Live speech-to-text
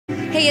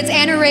Hey, it's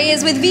Maria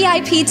Reyes with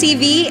VIP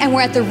TV, and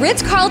we're at the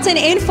Ritz Carlton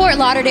in Fort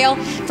Lauderdale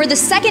for the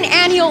second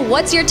annual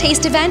What's Your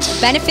Taste event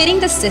benefiting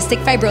the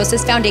Cystic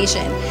Fibrosis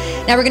Foundation.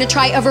 Now we're going to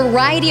try a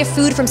variety of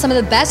food from some of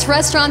the best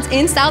restaurants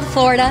in South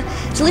Florida,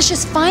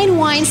 delicious fine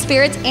wine,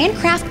 spirits, and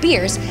craft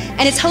beers,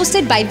 and it's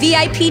hosted by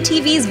VIP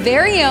TV's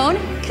very own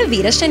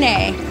Kavita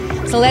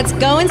Shanae. So let's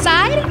go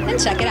inside and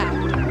check it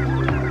out.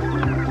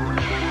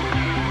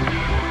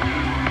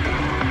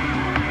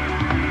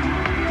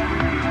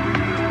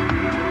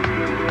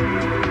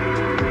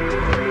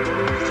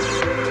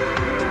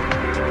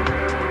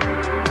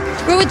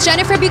 We're with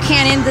Jennifer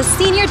Buchanan, the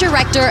Senior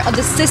Director of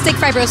the Cystic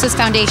Fibrosis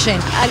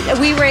Foundation.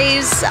 We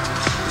raise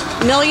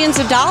millions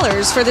of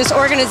dollars for this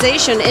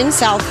organization in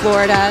South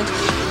Florida,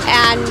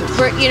 and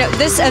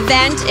this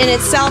event in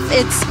itself,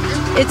 it's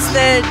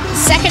the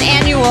second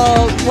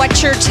annual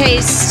What's Your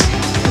Taste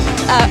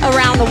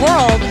around the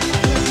world,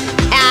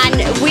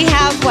 and we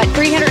have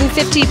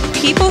 350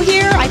 people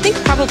here. I think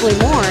probably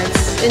more.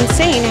 It's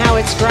insane how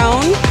it's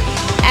grown.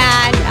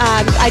 And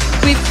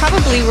we've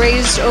probably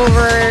raised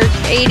over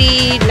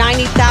 $80,000 to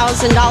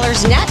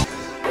 $90,000 net.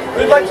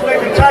 We'd like to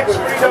make a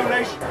tax-free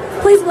donation.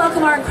 Please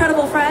welcome our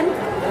incredible friend,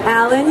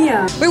 Alan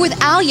Young. We're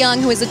with Al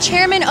Young, who is the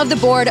chairman of the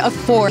board of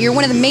Ford. You're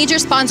one of the major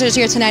sponsors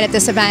here tonight at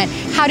this event.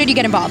 How did you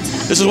get involved?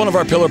 This is one of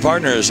our pillar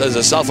partners as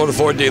the South Florida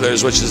Ford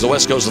dealers, which is the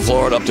west coast of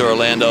Florida up to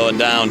Orlando and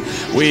down.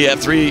 We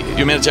have 3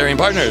 humanitarian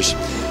partners.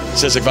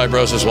 Cystic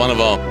fibrosis, one of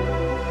them.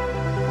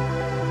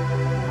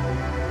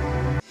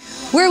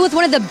 We're with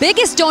one of the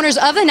biggest donors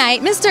of the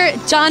night, Mr.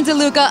 John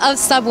DeLuca of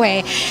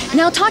Subway.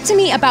 Now talk to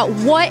me about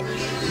what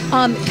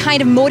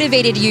kind of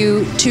motivated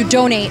you to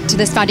donate to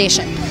this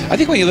foundation. I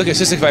think when you look at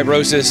cystic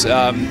fibrosis,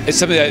 it's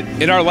something that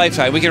in our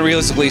lifetime we can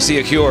realistically see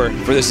a cure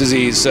for this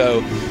disease.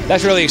 So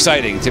that's really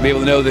exciting to be able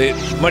to know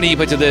that money you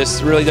put to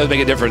this really does make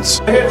a difference.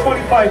 I hit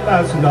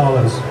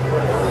 $25,000.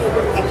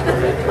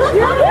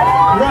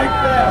 Right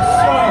there,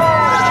 sir.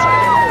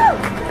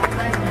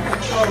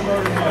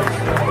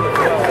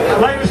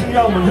 Ladies and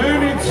gentlemen, who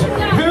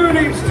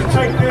needs to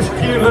take this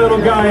cute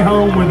little guy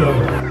home with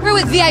them? We're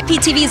with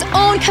VIP TV's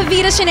own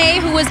Kavita Shanae,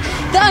 who was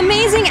the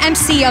amazing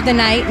MC of the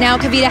night. Now,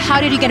 Kavita,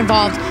 how did you get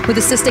involved with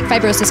the Cystic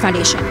Fibrosis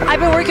Foundation? I've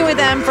been working with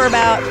them for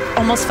about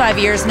almost 5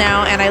 years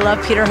now, and I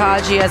love Peter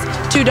Hodge. He has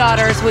 2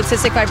 daughters with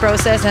cystic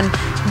fibrosis, and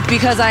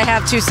because I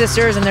have 2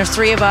 sisters and there's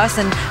 3 of us,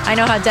 and I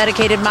know how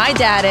dedicated my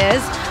dad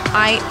is,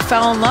 I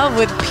fell in love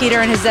with Peter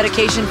and his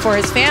dedication for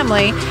his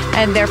family,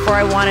 and therefore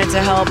I wanted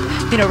to help,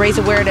 raise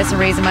awareness and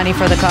raise money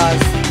for the cause.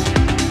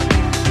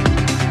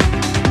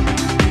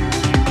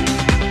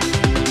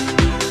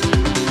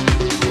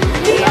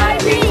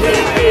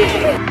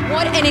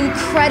 What an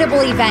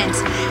incredible event.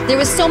 There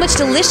was so much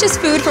delicious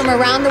food from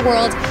around the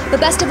world, but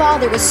best of all,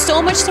 there was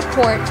so much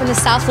support from the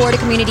South Florida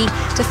community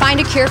to find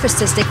a cure for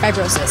cystic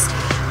fibrosis.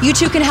 You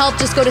too can help.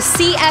 Just go to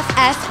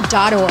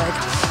cff.org.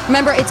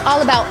 Remember, it's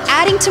all about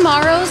adding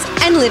tomorrows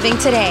and living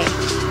today.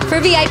 For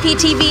VIP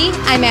TV,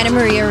 I'm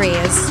Maria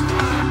Reyes.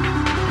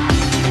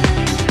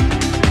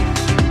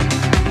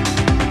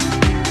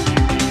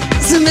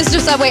 So, Mr.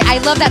 Subway, I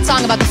love that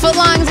song about the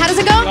footlongs. How does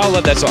it go? I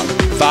love that song.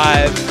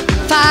 $5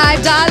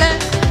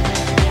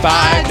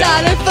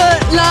 $5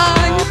 footlong.